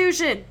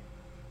 Constitution,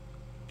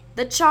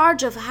 the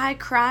charge of high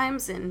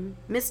crimes and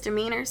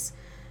misdemeanors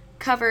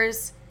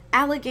covers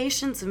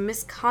allegations of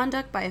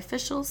misconduct by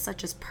officials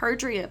such as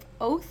perjury of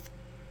oath,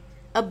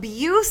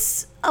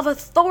 abuse of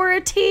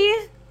authority,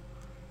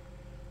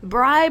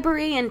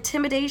 bribery,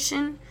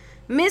 intimidation,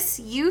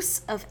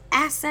 misuse of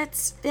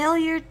assets,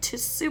 failure to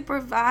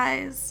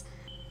supervise,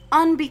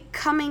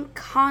 unbecoming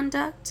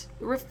conduct,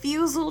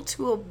 refusal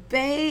to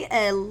obey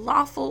a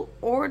lawful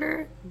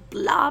order,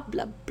 blah,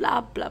 blah,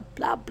 blah, blah,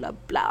 blah, blah,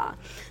 blah.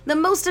 The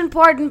most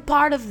important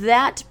part of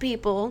that,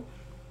 people,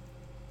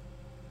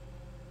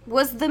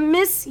 was the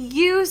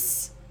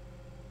misuse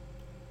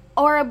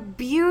or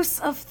abuse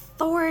of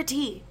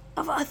authority.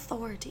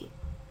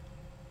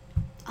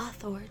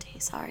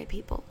 Sorry,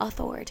 people.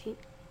 Authority.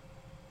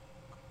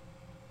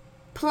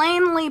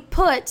 Plainly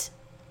put,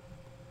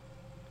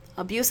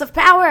 abuse of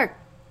power.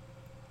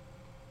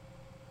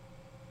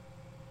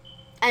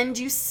 And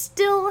you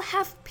still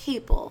have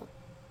people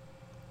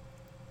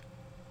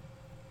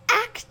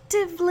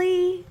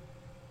actively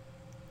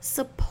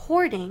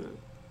supporting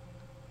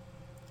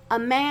a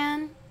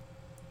man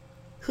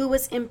who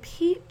was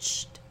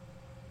impeached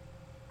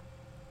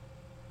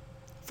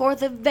for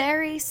the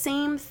very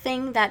same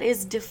thing that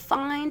is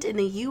defined in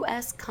the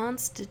U.S.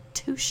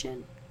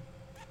 Constitution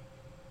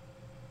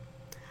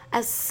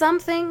as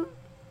something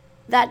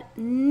that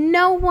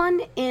no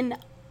one in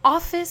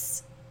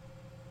office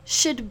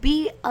should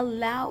be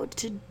allowed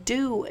to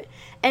do.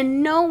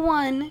 And no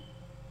one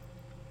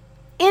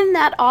in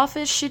that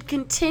office should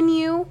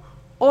continue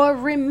or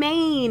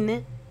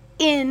remain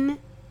in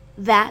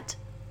that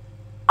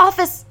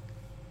office.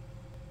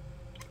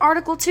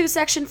 Article 2,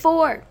 Section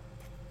 4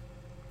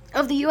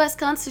 of the U.S.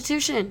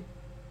 Constitution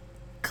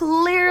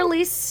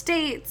clearly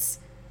states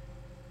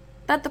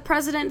that the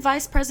president,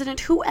 vice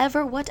president,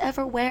 whoever,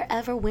 whatever,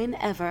 wherever,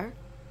 whenever,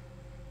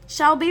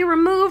 shall be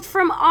removed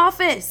from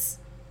office.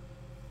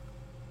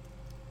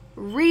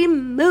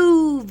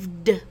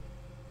 Removed.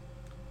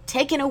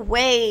 Taken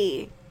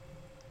away.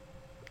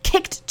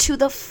 Kicked to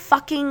the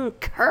fucking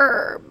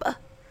curb.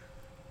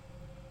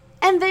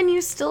 And then you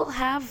still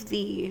have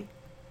the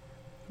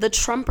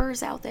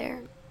Trumpers out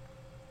there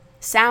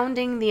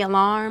sounding the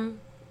alarm,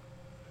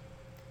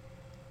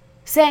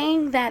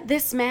 saying that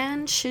this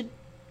man should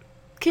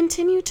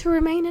continue to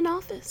remain in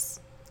office.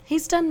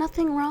 He's done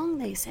nothing wrong,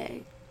 they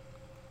say.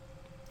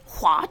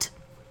 What?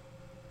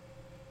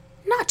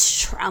 Not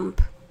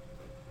Trump.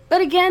 But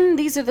again,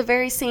 these are the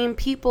very same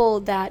people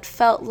that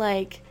felt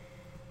like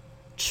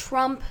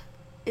Trump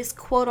is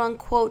quote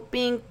unquote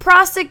being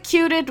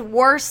prosecuted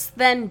worse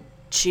than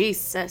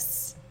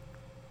Jesus.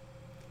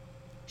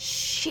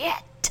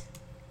 Shit.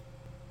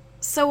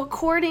 So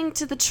according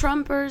to the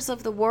Trumpers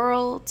of the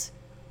world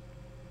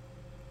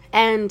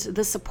and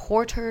the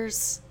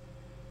supporters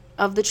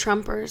of the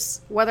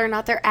Trumpers, whether or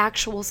not they're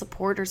actual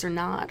supporters or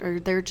not, or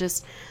they're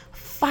just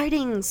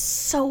fighting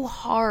so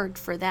hard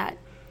for that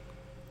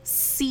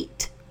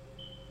seat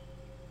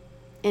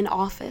in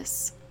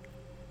office,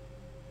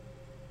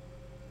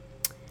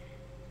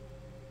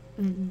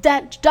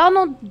 that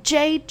Donald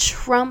J.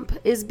 Trump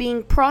is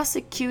being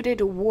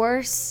prosecuted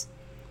worse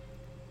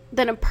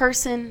than a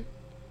person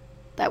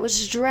that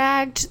was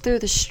dragged through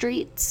the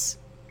streets,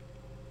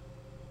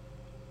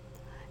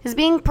 is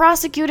being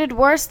prosecuted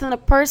worse than a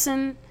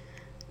person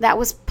that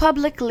was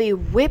publicly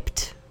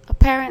whipped,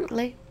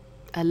 apparently,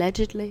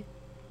 allegedly,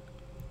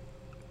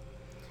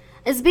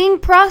 is being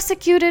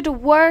prosecuted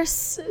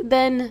worse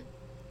than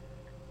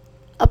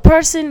a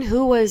person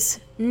who was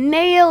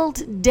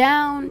nailed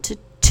down to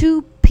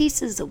 2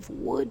 pieces of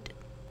wood,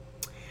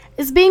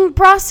 is being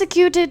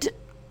prosecuted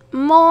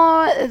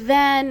more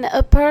than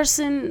a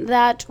person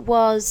that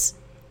was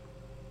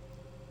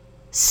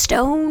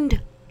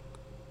stoned,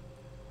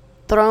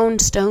 thrown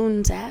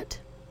stones at,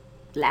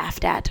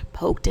 laughed at,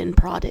 poked and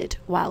prodded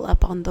while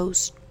up on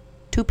those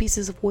 2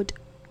 pieces of wood.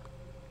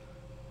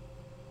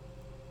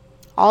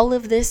 All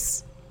of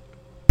this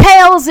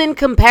pales in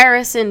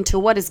comparison to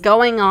what is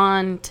going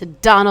on to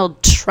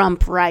Donald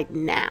Trump right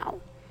now.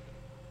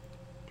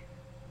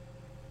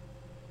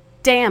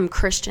 Damn,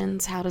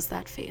 Christians, how does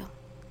that feel?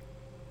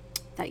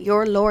 That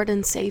your Lord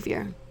and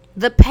Savior,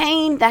 the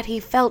pain that he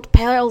felt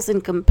pales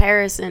in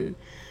comparison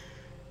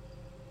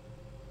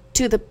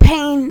to the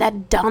pain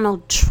that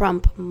Donald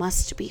Trump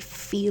must be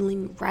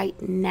feeling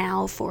right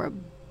now for a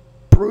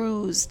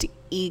bruised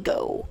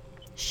ego.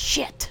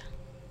 Shit.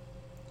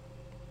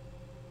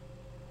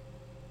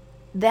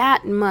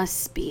 That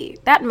must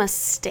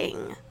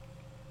sting.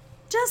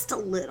 Just a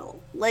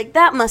little. Like,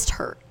 that must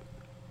hurt.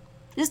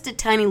 Just a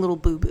tiny little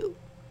boo-boo.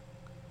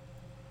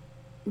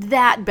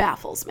 That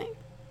baffles me.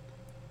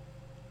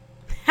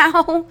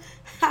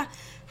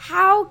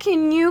 How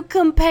can you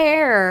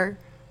compare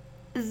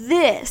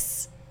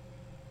this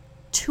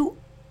to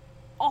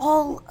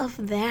all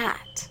of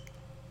that?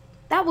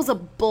 That was a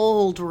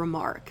bold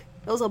remark.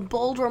 That was a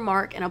bold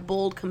remark and a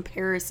bold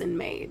comparison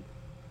made.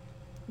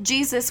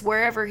 Jesus,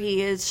 wherever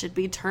he is, should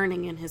be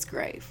turning in his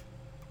grave.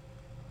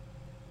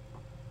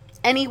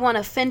 Anyone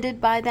offended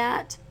by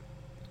that?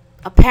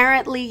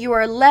 Apparently you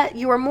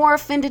are more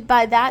offended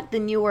by that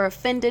than you were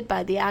offended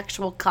by the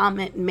actual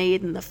comment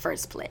made in the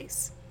first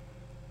place.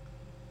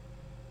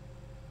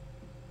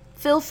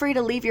 Feel free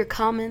to leave your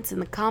comments in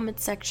the comment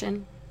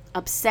section,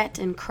 upset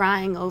and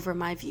crying over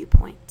my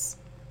viewpoints.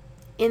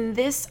 In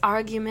this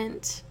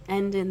argument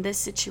and in this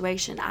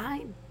situation,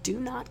 I do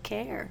not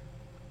care.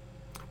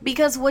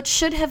 Because what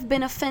should have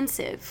been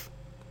offensive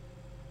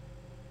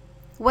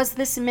was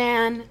this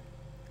man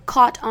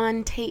caught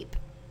on tape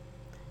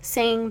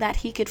saying that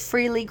he could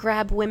freely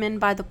grab women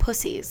by the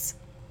pussies.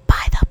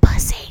 By the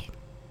pussy.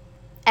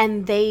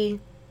 And they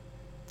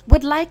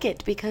would like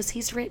it because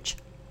he's rich.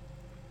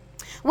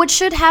 What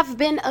should have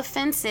been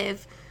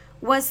offensive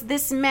was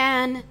this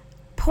man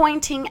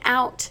pointing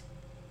out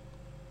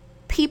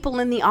people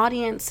in the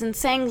audience and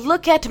saying,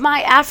 "Look at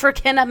my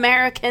African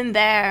American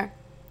there."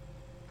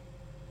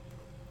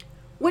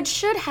 What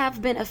should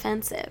have been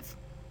offensive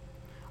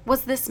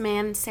was this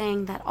man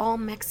saying that all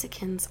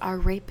Mexicans are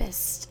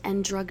rapists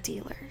and drug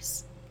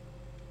dealers.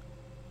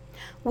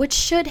 What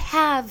should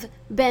have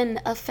been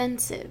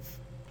offensive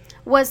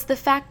was the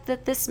fact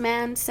that this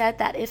man said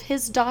that if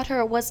his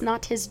daughter was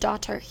not his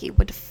daughter, he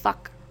would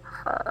fuck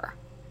her.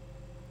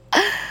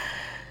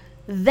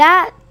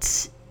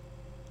 That,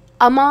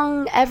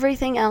 among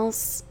everything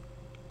else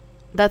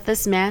that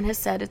this man has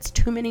said, it's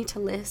too many to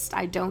list.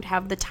 I don't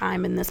have the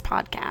time in this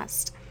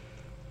podcast.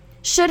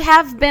 should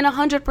have been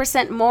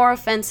 100% more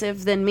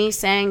offensive than me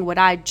saying what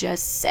I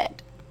just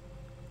said.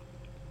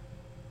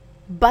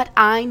 But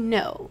I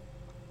know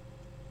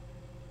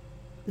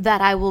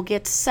that I will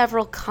get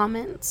several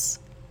comments,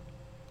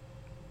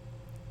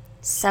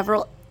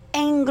 several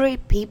angry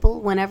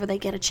people whenever they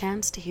get a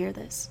chance to hear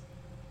this.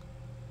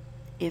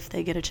 If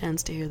they get a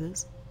chance to hear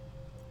this.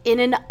 In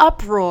an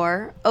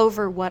uproar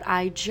over what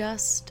I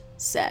just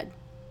said.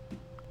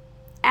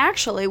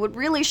 Actually, what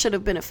really should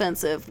have been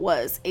offensive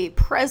was a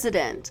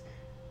president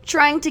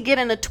trying to get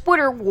in a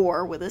Twitter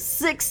war with a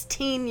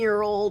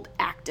 16-year-old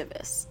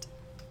activist.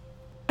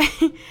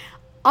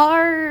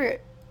 Our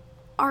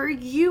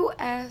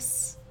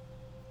U.S.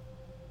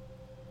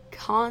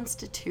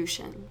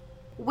 Constitution,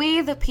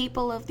 we the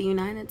people of the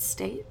United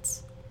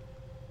States,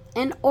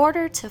 in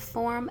order to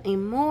form a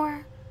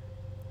more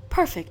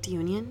perfect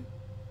union,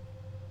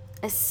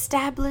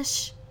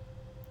 establish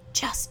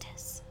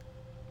justice,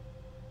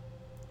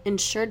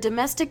 ensure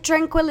domestic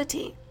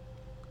tranquility,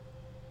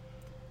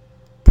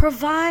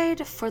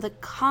 provide for the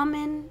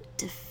common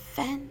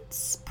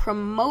defense,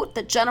 promote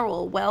the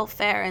general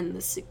welfare and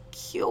the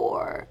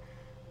secure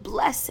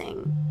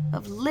blessing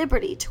of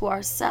liberty to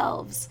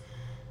ourselves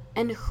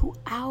and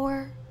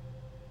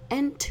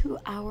to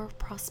our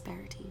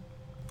prosperity.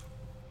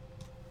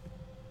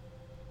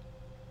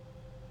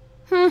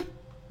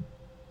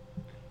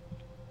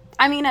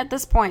 I mean, at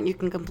this point, you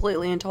can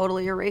completely and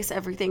totally erase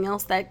everything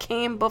else that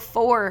came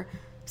before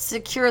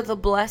secure the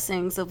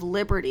blessings of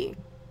liberty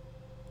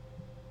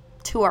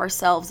to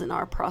ourselves and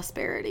our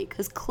prosperity,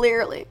 because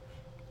clearly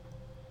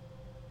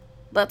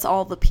that's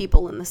all the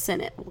people in the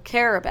Senate will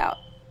care about,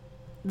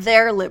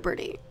 their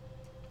liberty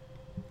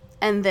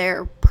and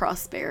their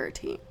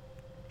prosperity.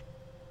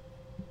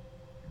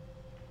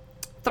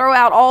 Throw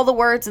out all the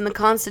words in the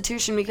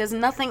Constitution because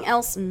nothing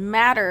else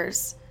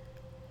matters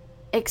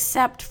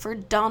except for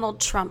Donald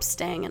Trump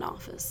staying in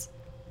office.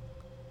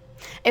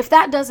 If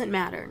that doesn't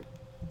matter,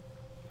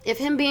 if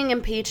him being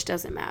impeached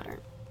doesn't matter,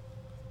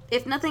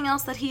 if nothing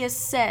else that he has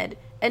said,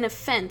 an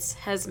offense,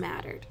 has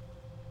mattered,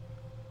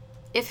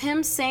 if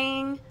him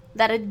saying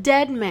that a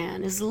dead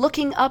man is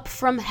looking up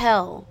from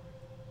hell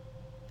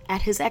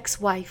at his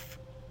ex-wife,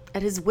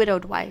 at his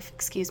widowed wife,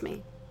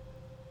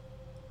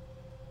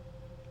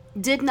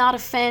 did not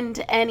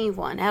offend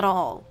anyone at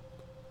all,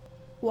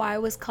 why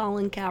was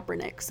Colin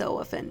Kaepernick so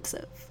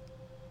offensive?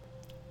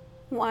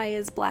 Why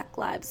is Black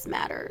Lives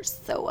Matter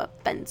so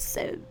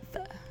offensive?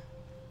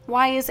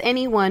 Why is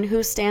anyone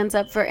who stands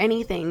up for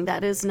anything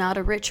that is not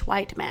a rich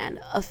white man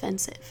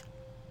offensive?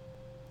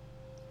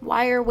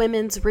 Why are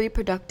women's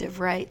reproductive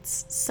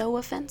rights so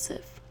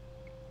offensive?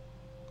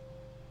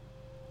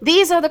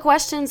 These are the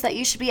questions that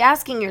you should be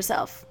asking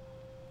yourself.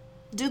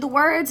 Do the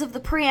words of the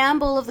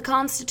preamble of the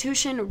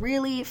Constitution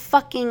really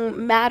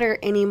fucking matter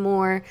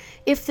anymore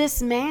if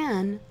this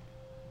man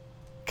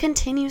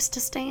continues to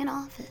stay in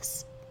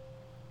office?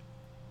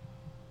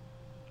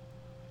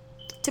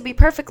 To be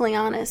perfectly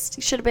honest,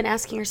 you should have been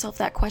asking yourself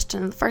that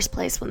question in the first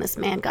place when this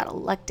man got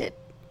elected.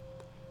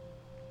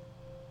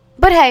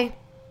 But hey,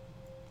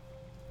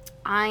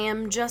 I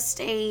am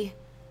just a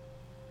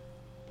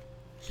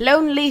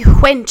lonely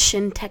wench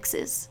in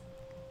Texas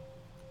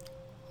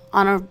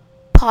on a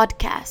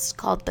podcast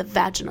called The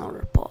Vaginal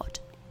Report.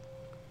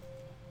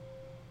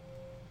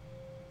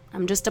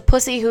 I'm just a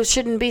pussy who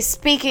shouldn't be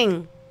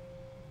speaking.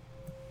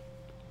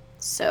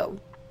 So,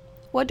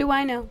 what do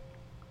I know?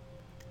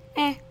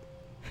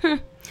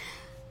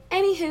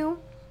 Anywho,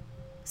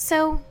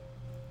 so,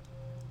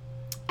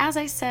 as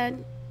I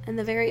said in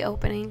the very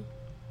opening,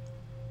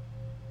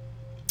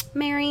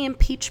 Merry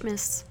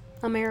Impeachmas,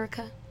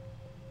 America.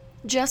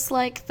 Just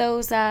like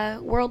those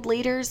world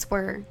leaders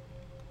were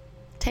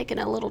taking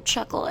a little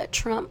chuckle at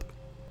Trump.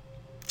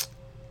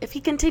 If he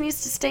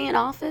continues to stay in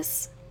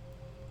office,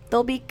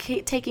 they'll be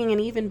taking an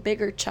even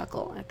bigger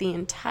chuckle at the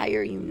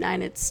entire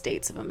United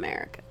States of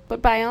America.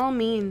 But by all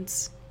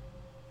means,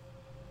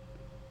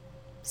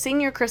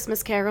 sing your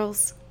Christmas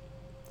carols.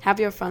 Have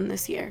your fun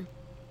this year.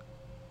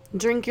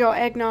 Drink your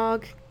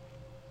eggnog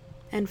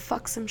and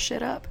fuck some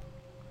shit up.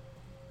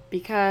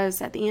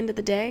 Because at the end of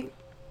the day,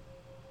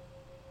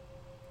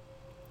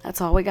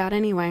 that's all we got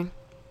anyway.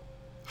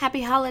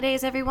 Happy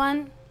holidays,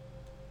 everyone.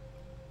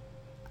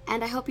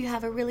 And I hope you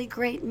have a really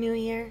great new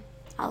year.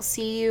 I'll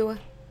see you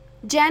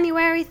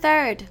January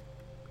 3rd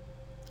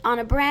on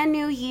a brand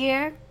new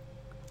year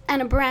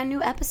and a brand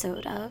new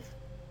episode of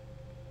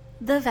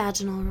The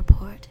Vaginal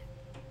Report.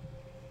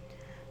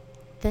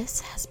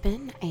 This has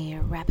been a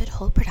Rabbit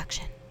Hole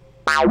production.